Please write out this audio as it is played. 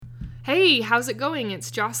Hey, how's it going?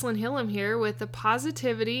 It's Jocelyn Hillam here with the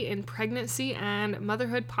Positivity in Pregnancy and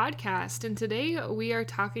Motherhood podcast. And today we are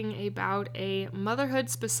talking about a motherhood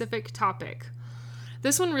specific topic.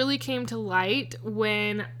 This one really came to light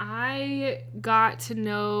when I got to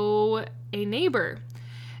know a neighbor.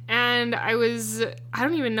 And I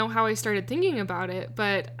don't even know how I started thinking about it,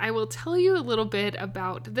 but I will tell you a little bit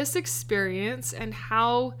about this experience and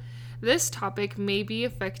how this topic may be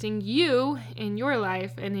affecting you in your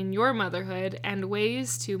life and in your motherhood and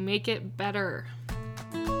ways to make it better.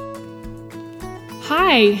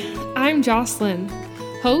 Hi, I'm Jocelyn,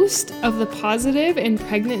 host of the Positive in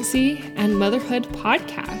Pregnancy and Motherhood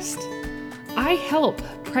podcast. I help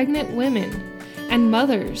pregnant women and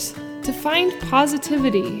mothers to find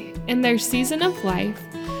positivity in their season of life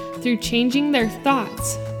through changing their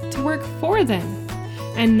thoughts to work for them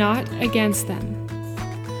and not against them.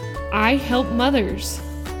 I help mothers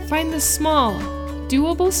find the small,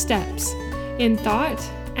 doable steps in thought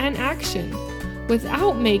and action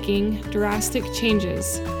without making drastic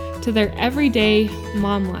changes to their everyday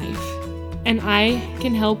mom life. And I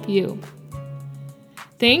can help you.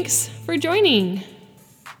 Thanks for joining.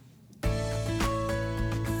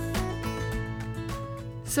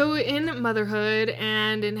 So in motherhood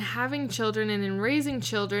and in having children and in raising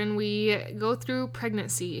children, we go through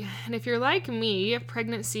pregnancy. And if you're like me,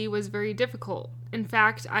 pregnancy was very difficult. In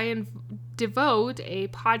fact, I devote a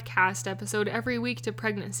podcast episode every week to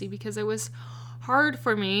pregnancy because it was hard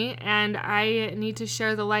for me and I need to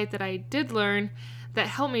share the light that I did learn that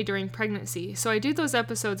helped me during pregnancy. So I do those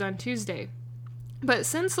episodes on Tuesday. But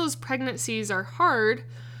since those pregnancies are hard,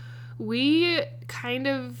 we kind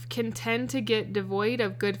of can tend to get devoid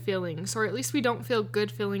of good feelings, or at least we don't feel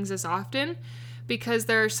good feelings as often because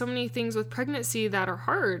there are so many things with pregnancy that are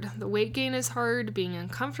hard. The weight gain is hard, being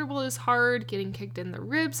uncomfortable is hard, getting kicked in the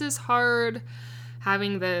ribs is hard,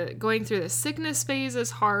 going through the sickness phase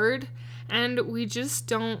is hard, and we just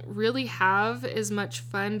don't really have as much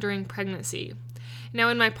fun during pregnancy. Now,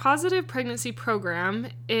 in my Positive Pregnancy program,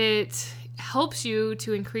 it helps you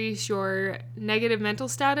to increase your negative mental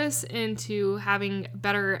status into having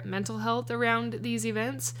better mental health around these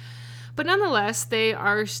events. But nonetheless, they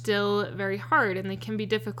are still very hard and they can be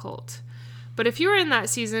difficult. But if you're in that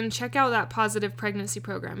season, check out that Positive Pregnancy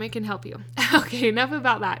program. It can help you. Okay, enough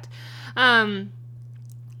about that.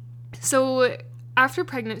 So after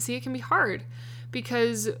pregnancy, it can be hard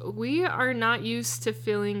because we are not used to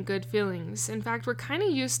feeling good feelings. In fact, we're kind of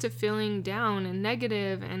used to feeling down and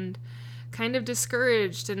negative and kind of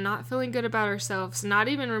discouraged and not feeling good about ourselves, not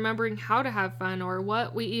even remembering how to have fun or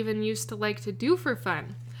what we even used to like to do for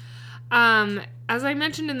fun. As I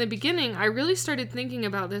mentioned in the beginning, I really started thinking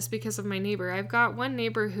about this because of my neighbor. I've got one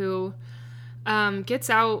neighbor who gets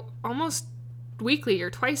out almost weekly or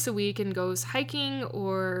twice a week and goes hiking,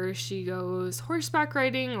 or she goes horseback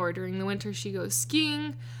riding, or during the winter she goes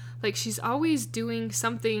skiing. Like, she's always doing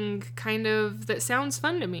something kind of that sounds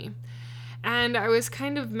fun to me. And I was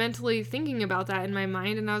kind of mentally thinking about that in my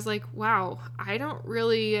mind, and I was like, wow, I don't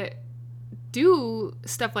really do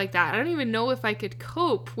stuff like that. I don't even know if I could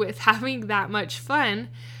cope with having that much fun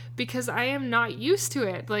because I am not used to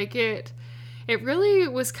it. Like, it really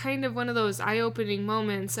was kind of one of those eye-opening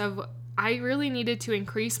moments of I really needed to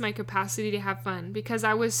increase my capacity to have fun because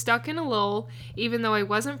I was stuck in a lull. Even though I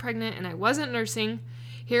wasn't pregnant and I wasn't nursing,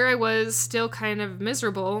 here I was still kind of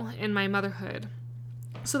miserable in my motherhood.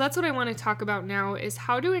 So that's what I want to talk about now is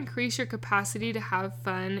how to increase your capacity to have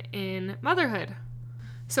fun in motherhood.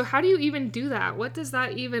 So how do you even do that? What does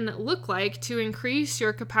that even look like to increase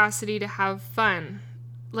your capacity to have fun?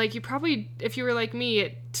 Like, you probably, if you were like me,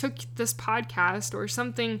 it took this podcast or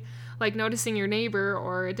something like noticing your neighbor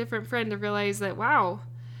or a different friend to realize that, wow,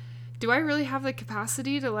 do I really have the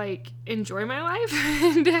capacity to like enjoy my life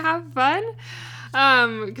and to have fun?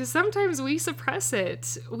 Because sometimes we suppress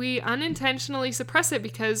it. We unintentionally suppress it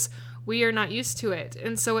because we are not used to it.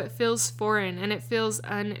 And so it feels foreign and it feels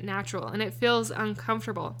unnatural and it feels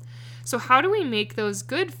uncomfortable. So how do we make those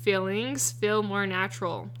good feelings feel more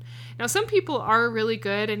natural? Now, some people are really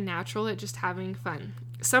good and natural at just having fun.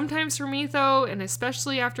 Sometimes for me though, and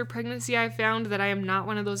especially after pregnancy, I found that I am not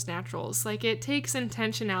one of those naturals. Like, it takes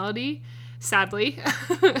intentionality, sadly,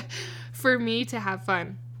 for me to have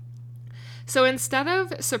fun. So instead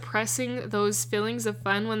of suppressing those feelings of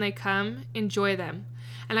fun when they come, enjoy them.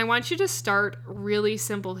 And I want you to start really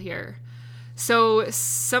simple here. So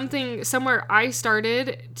somewhere I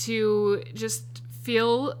started to just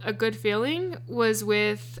feel a good feeling was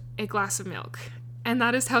with a glass of milk. And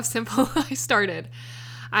that is how simple I started.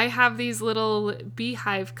 I have these little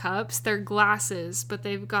beehive cups. They're glasses, but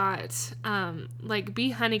they've got like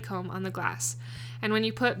bee honeycomb on the glass. And when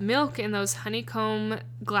you put milk in those honeycomb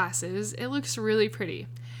glasses, it looks really pretty.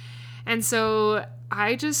 And so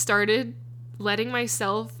I just started letting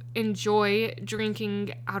myself enjoy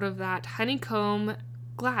drinking out of that honeycomb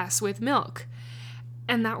glass with milk.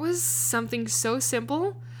 And that was something so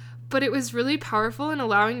simple, but it was really powerful in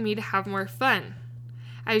allowing me to have more fun.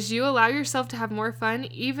 As you allow yourself to have more fun,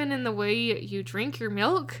 even in the way you drink your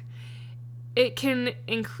milk, it can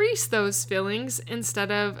increase those feelings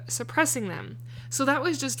instead of suppressing them. So that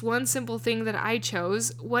was just one simple thing that I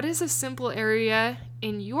chose. What is a simple area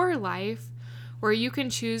in your life where you can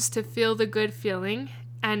choose to feel the good feeling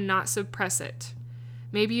and not suppress it?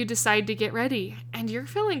 Maybe you decide to get ready and you're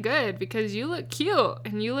feeling good because you look cute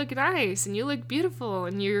and you look nice and you look beautiful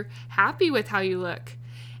and you're happy with how you look.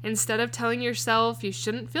 Instead of telling yourself you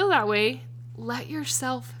shouldn't feel that way, let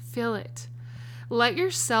yourself feel it. Let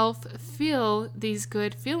yourself feel these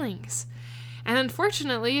good feelings. And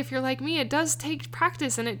unfortunately, if you're like me, it does take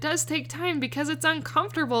practice and it does take time because it's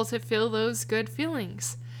uncomfortable to feel those good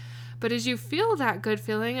feelings. But as you feel that good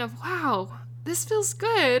feeling of, wow, this feels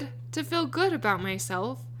good, to feel good about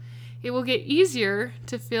myself, it will get easier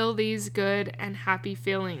to feel these good and happy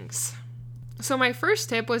feelings. So my first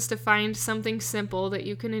tip was to find something simple that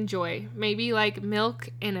you can enjoy, maybe like milk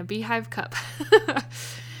in a beehive cup.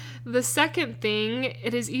 The second thing,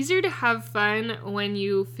 it is easier to have fun when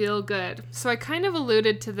you feel good. So I kind of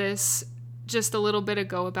alluded to this just a little bit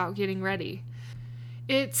ago about getting ready.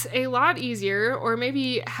 It's a lot easier, or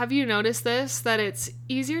maybe have you noticed this, that it's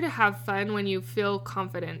easier to have fun when you feel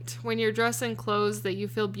confident, when you're dressed in clothes that you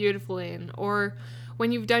feel beautiful in, or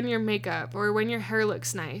when you've done your makeup, or when your hair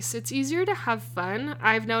looks nice. It's easier to have fun.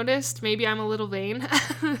 I've noticed, maybe I'm a little vain,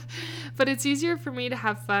 but it's easier for me to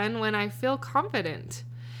have fun when I feel confident.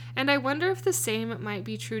 And I wonder if the same might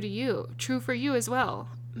be true for you as well.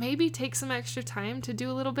 Maybe take some extra time to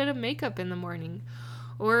do a little bit of makeup in the morning,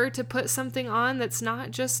 or to put something on that's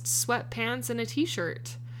not just sweatpants and a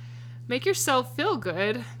t-shirt. Make yourself feel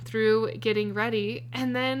good through getting ready,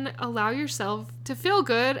 and then allow yourself to feel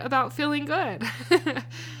good about feeling good.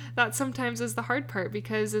 That sometimes is the hard part,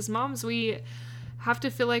 because as moms, we have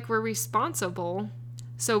to feel like we're responsible,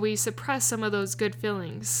 so we suppress some of those good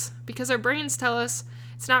feelings, because our brains tell us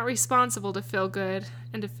it's not responsible to feel good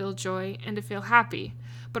and to feel joy and to feel happy.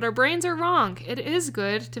 But our brains are wrong. It is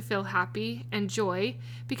good to feel happy and joy,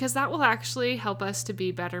 because that will actually help us to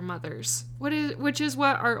be better mothers, which is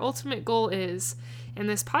what our ultimate goal is in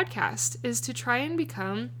this podcast, is to try and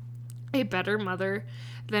become a better mother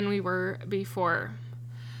than we were before.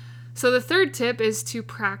 So the third tip is to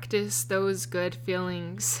practice those good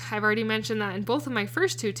feelings. I've already mentioned that in both of my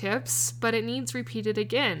first two tips, but it needs repeated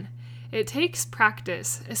again. It takes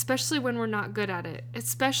practice, especially when we're not good at it,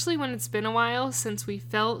 especially when it's been a while since we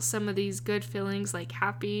felt some of these good feelings like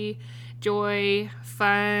happy, joy,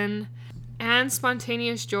 fun, and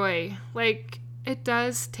spontaneous joy. Like, it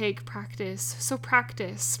does take practice. So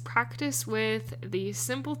practice with these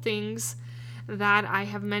simple things that I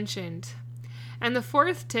have mentioned. And the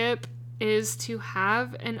fourth tip is to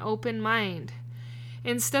have an open mind.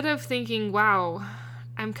 Instead of thinking, wow,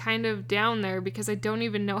 I'm kind of down there because I don't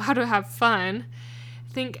even know how to have fun,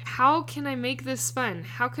 think, how can I make this fun?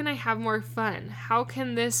 How can I have more fun? How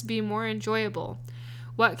can this be more enjoyable?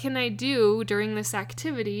 What can I do during this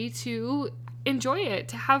activity to enjoy it,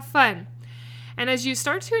 to have fun? And as you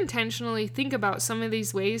start to intentionally think about some of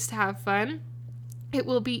these ways to have fun, it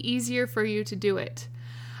will be easier for you to do it.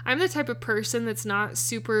 I'm the type of person that's not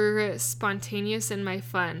super spontaneous in my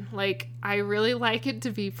fun. Like, I really like it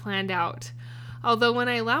to be planned out. Although when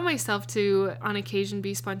I allow myself to, on occasion,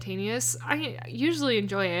 be spontaneous, I usually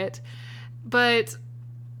enjoy it. But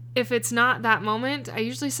if it's not that moment, I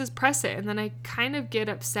usually suppress it. And then I kind of get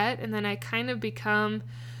upset. And then I kind of become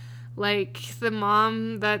like the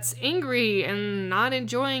mom that's angry and not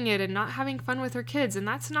enjoying it and not having fun with her kids. And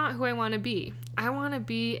that's not who I want to be. I want to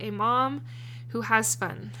be a mom who has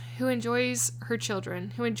fun, who enjoys her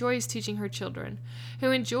children, who enjoys teaching her children, who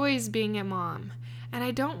enjoys being a mom. And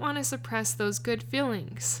I don't want to suppress those good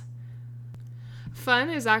feelings. Fun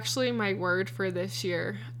is actually my word for this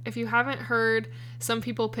year. If you haven't heard, some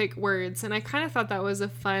people pick words, and I kind of thought that was a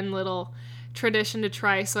fun little tradition to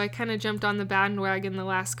try, so I kind of jumped on the bandwagon the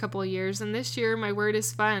last couple of years, and this year my word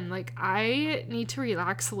is fun. Like, I need to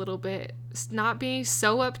relax a little bit, not be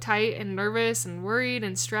so uptight and nervous and worried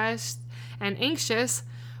and stressed and anxious,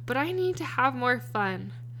 but I need to have more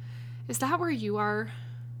fun. Is that where you are?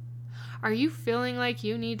 Are you feeling like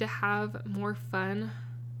you need to have more fun?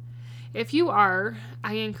 If you are,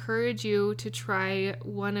 I encourage you to try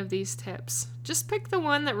one of these tips. Just pick the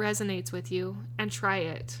one that resonates with you and try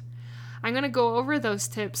it. I'm going to go over those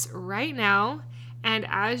tips right now, And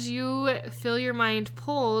as you feel your mind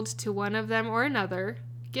pulled to one of them or another,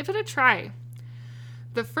 give it a try.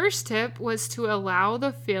 The first tip was to allow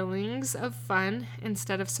the feelings of fun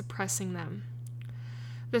instead of suppressing them.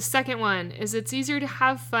 The second one is it's easier to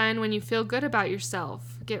have fun when you feel good about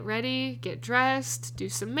yourself. Get ready, get dressed, do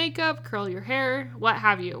some makeup, curl your hair, what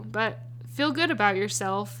have you. But feel good about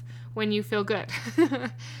yourself when you feel good.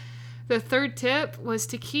 The third tip was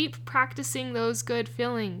to keep practicing those good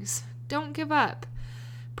feelings. Don't give up.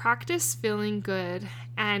 Practice feeling good,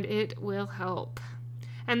 and it will help.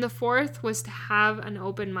 And the fourth was to have an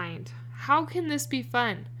open mind. How can this be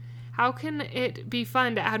fun? How can it be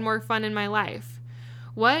fun to add more fun in my life?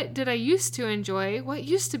 What did I used to enjoy? What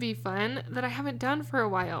used to be fun that I haven't done for a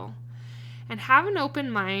while? And have an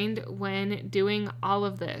open mind when doing all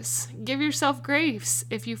of this. Give yourself grace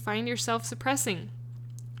if you find yourself suppressing.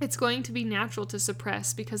 It's going to be natural to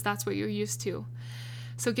suppress because that's what you're used to.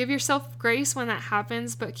 So give yourself grace when that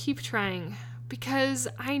happens, but keep trying because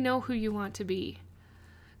I know who you want to be.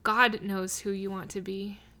 God knows who you want to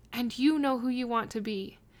be, and you know who you want to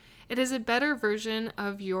be. It is a better version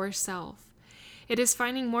of yourself. It is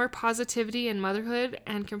finding more positivity in motherhood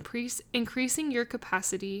and increasing your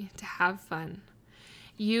capacity to have fun.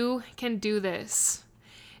 You can do this.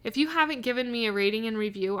 If you haven't given me a rating and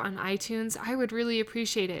review on iTunes, I would really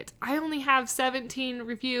appreciate it. I only have 17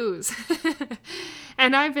 reviews,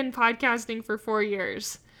 and I've been podcasting for 4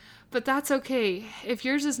 years. But that's okay. If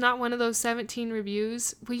yours is not one of those 17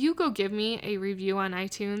 reviews, will you go give me a review on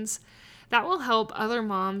iTunes? That will help other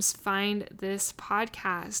moms find this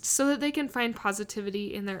podcast so that they can find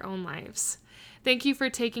positivity in their own lives. Thank you for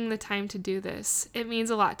taking the time to do this. It means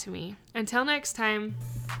a lot to me. Until next time.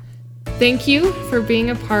 Thank you for being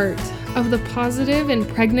a part of the Positive in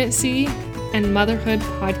Pregnancy and Motherhood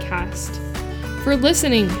podcast, for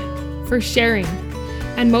listening, for sharing,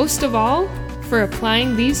 and most of all, for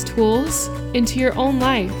applying these tools into your own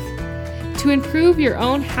life to improve your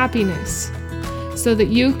own happiness so that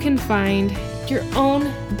you can find your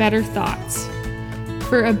own better thoughts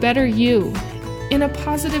for a better you in a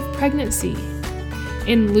positive pregnancy,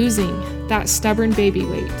 in losing that stubborn baby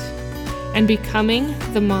weight, and becoming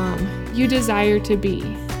the mom you desire to be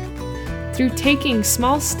through taking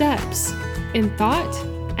small steps in thought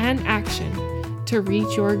and action to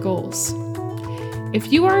reach your goals.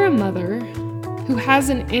 If you are a mother who has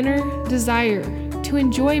an inner desire to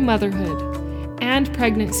enjoy motherhood and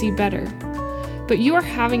pregnancy better, but you are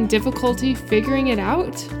having difficulty figuring it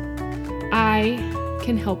out, I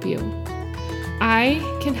can help you. I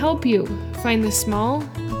can help you find the small,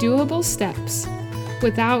 doable steps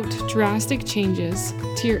without drastic changes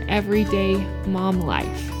to your everyday mom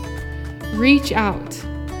life. Reach out,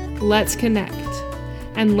 let's connect,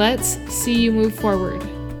 and let's see you move forward.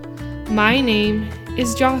 My name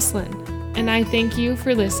is Jocelyn, and I thank you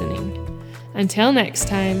for listening. Until next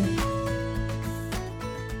time.